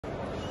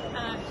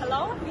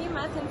Hello, we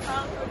met in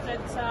Frankfurt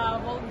at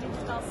World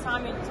Digital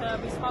Summit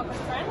with Marco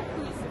Stern,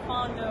 who is the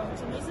founder of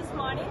Genesis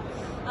Mining,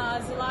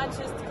 the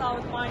largest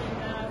cloud mining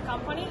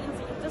company in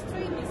the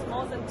industry with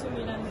more than 2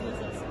 million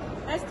users.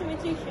 Nice to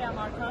meet you here,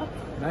 Marco.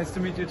 Nice to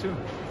meet you too.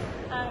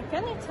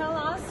 Can you tell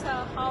us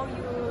how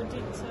you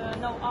did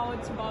know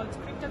out about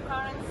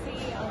cryptocurrency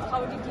and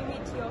how did you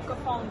meet your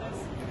co-founders?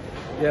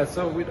 Yeah,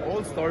 so it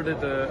all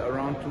started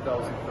around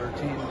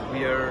 2013.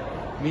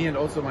 Me and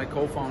also my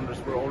co-founders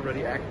were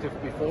already active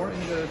before in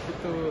the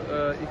crypto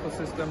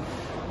ecosystem,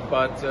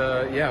 but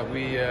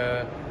we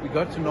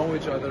got to know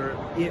each other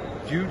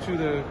due to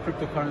the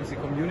cryptocurrency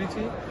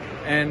community,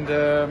 and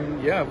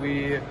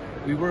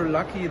we were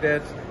lucky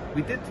that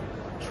we did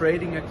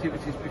trading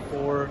activities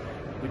before.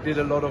 We did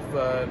a lot of,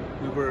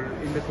 we were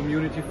in the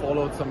community,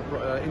 followed some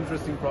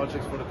interesting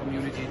projects for the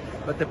community.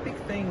 But the big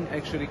thing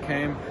actually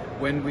came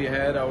when we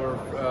had our,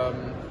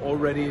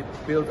 already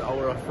built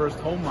our first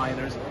home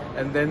miners,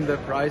 and then the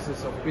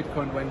prices of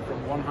Bitcoin went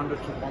from 100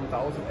 to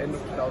 1,000 end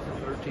of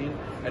 2013,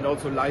 and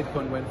also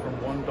Litecoin went from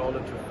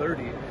 $1 to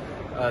 30.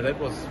 That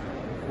was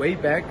way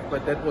back,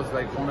 but that was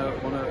like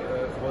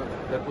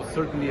that was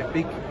certainly a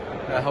big,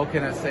 how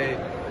can I say,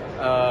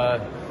 a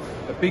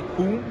big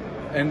boom.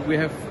 And we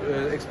have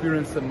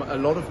experienced a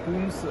lot of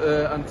booms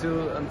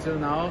until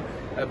now,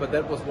 but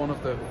that was one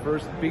of the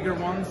first bigger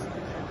ones.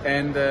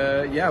 And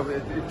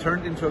it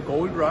turned into a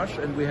gold rush,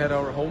 and we had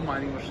our home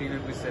mining machine,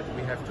 and we said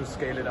we have to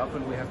scale it up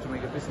and we have to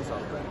make a business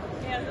out of it.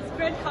 Yeah, that's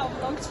great how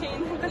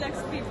blockchain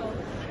connects people.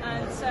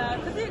 And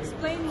could you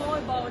explain more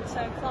about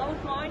cloud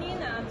mining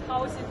and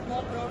how is it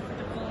more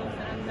profitable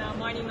than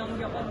mining on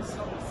your own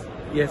source?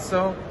 Yes,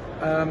 so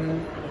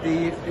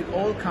it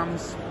all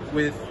comes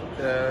with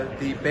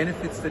the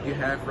benefits that you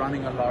have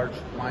running a large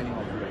mining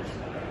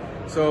operation.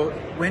 So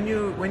when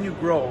you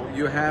grow,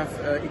 you have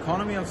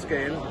economy of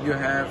scale. You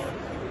have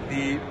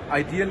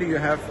ideally you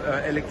have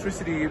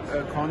electricity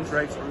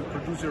contracts, or you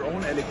produce your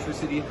own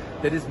electricity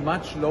that is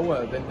much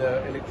lower than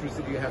the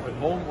electricity you have at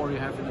home or you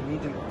have in a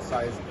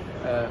medium-sized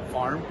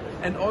farm.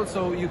 And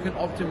also you can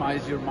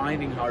optimize your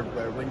mining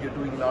hardware when you're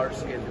doing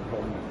large-scale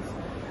deployments.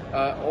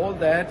 All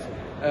that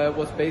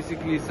was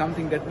basically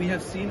something that we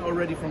have seen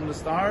already from the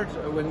start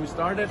when we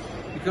started,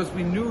 because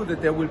we knew that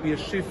there will be a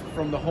shift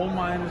from the home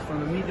miners, from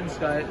the medium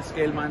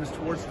scale miners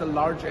towards the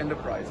large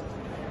enterprises.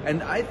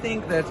 And I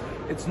think that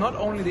it's not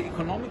only the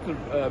economical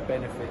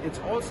benefit, it's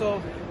also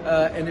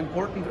an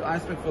important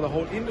aspect for the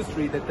whole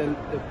industry that the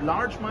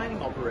large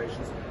mining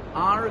operations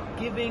are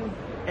giving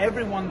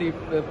everyone the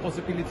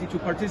possibility to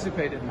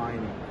participate in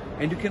mining.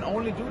 And you can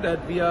only do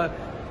that via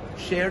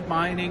shared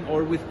mining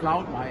or with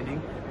cloud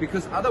mining,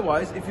 because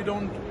otherwise, if you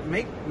don't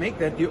make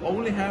that, you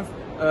only have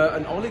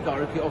an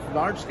oligarchy of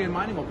large-scale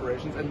mining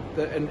operations, and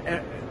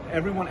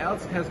everyone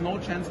else has no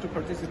chance to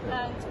participate.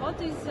 And what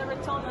is the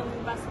return on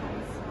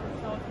investments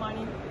of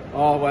mining?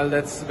 Oh well,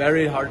 that's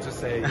very hard to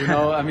say. You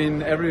know, I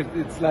mean,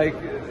 it's like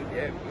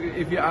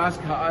if you ask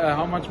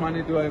how much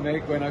money do I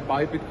make when I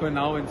buy Bitcoin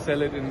now and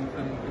sell it in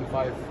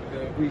 5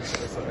 weeks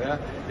or so. Yeah,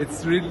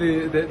 it's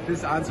really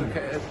this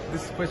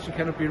question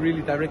cannot be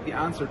really directly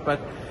answered. But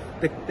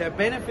the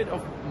benefit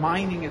of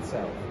mining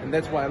itself, and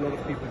that's why a lot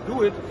of people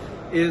do it,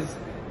 is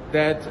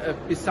that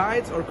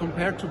besides or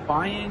compared to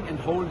buying and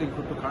holding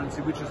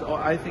cryptocurrency, which is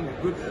I think a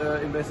good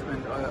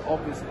investment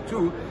obviously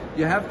too,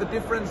 you have the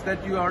difference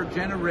that you are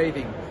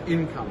generating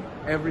income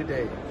every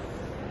day,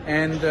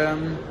 and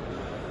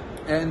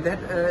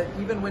that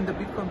even when the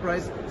Bitcoin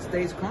price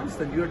stays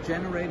constant, you're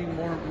generating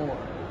more and more.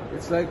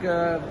 It's like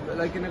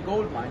in a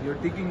gold mine, you're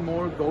digging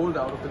more gold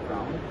out of the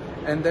ground,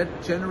 and that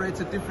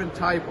generates a different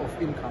type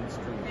of income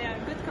stream. Yeah,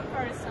 good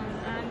comparison.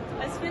 And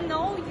as we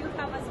know, you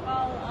have as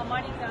well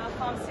mining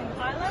farms in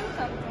Ireland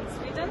and in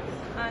Sweden.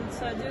 And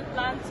do you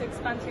plan to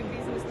expand your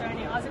business to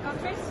any other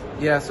countries?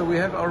 Yeah, so we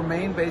have our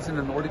main base in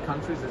the Nordic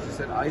countries, as you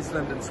said,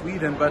 Iceland and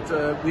Sweden. But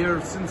we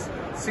are since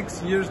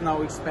 6 years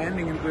now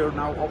expanding, and we are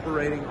now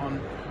operating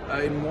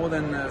in more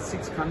than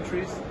 6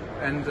 countries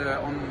and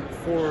on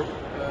 4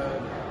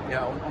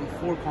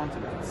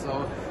 continents.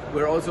 So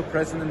we're also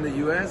present in the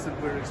US, and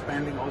we're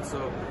expanding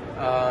also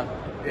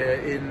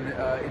in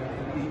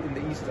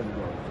the Eastern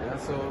world. Yeah?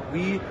 So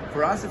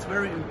for us, it's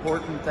very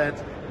important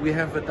that we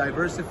have a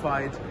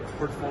diversified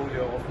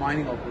portfolio of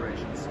mining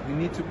operations. We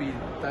need to be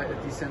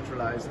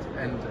decentralized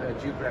and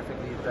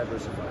geographically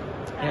diversified.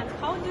 And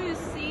how do you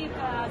see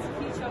the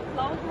future of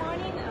cloud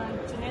mining and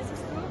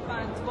Genesis Group,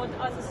 and what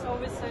other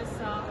services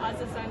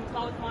other than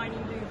cloud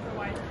mining do you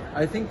provide?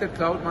 I think that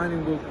cloud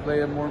mining will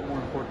play a more and more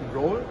important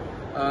role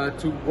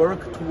to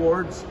work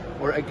towards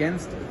or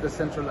against the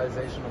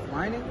centralization of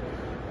mining.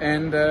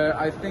 And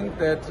I think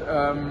that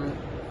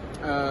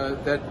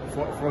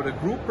for the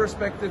group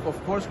perspective,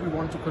 of course, we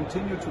want to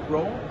continue to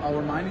grow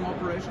our mining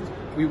operations.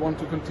 We want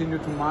to continue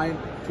to mine,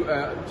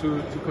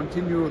 to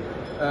continue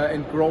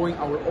and growing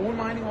our own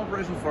mining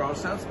operations for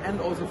ourselves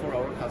and also for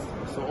our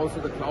customers. So also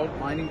the cloud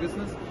mining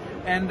business.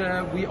 And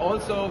we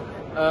also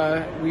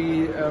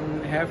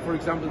have, for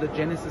example, the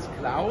Genesis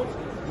Cloud,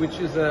 which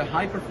is a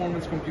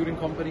high-performance computing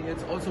company.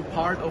 It's also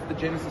part of the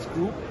Genesis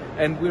Group,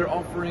 and we're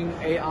offering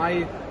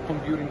AI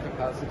computing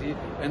capacity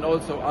and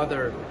also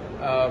other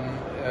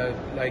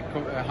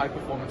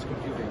high-performance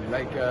computing,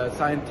 like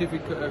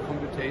scientific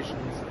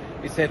computations,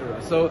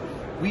 etc. So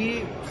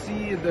we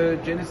see the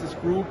Genesis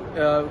Group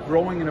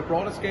growing in a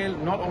broader scale,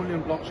 not only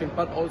on blockchain,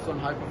 but also on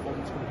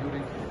high-performance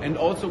computing. And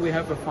also we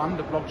have a fund,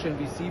 the Blockchain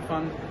VC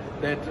Fund,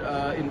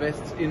 that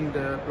invests in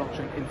the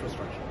blockchain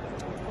infrastructure.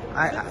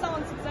 That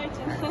sounds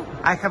exciting.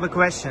 I have a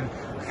question.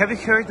 Have you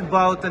heard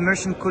about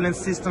immersion cooling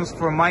systems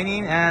for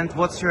mining, and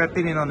what's your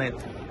opinion on it?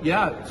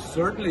 Yeah,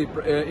 certainly.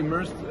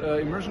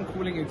 Immersion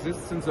cooling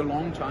exists since a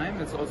long time.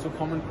 It's also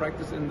common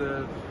practice in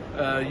the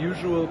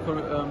usual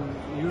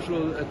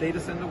data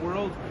center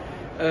world.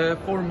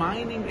 For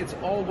mining, it's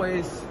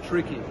always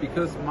tricky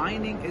because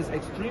mining is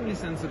extremely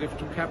sensitive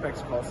to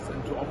capex costs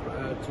and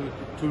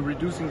to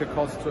reducing the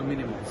cost to a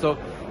minimum. So,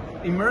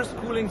 immersed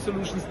cooling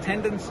solutions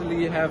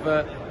tendency have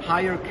a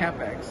higher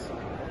capex,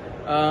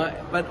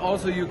 but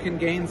also you can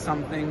gain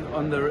something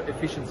on the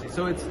efficiency.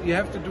 So you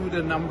have to do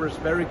the numbers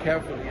very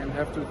carefully and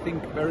have to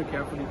think very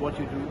carefully what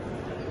you do.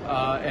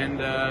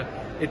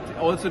 It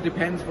also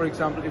depends. For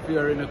example, if you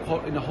are in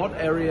a hot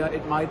area,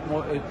 it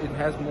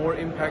has more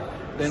impact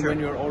than when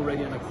you're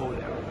already in a cold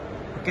area.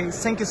 Okay,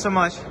 thank you so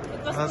much.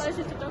 It was a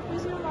pleasure to talk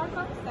with you,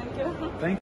 Marco. Thank you. Thank you.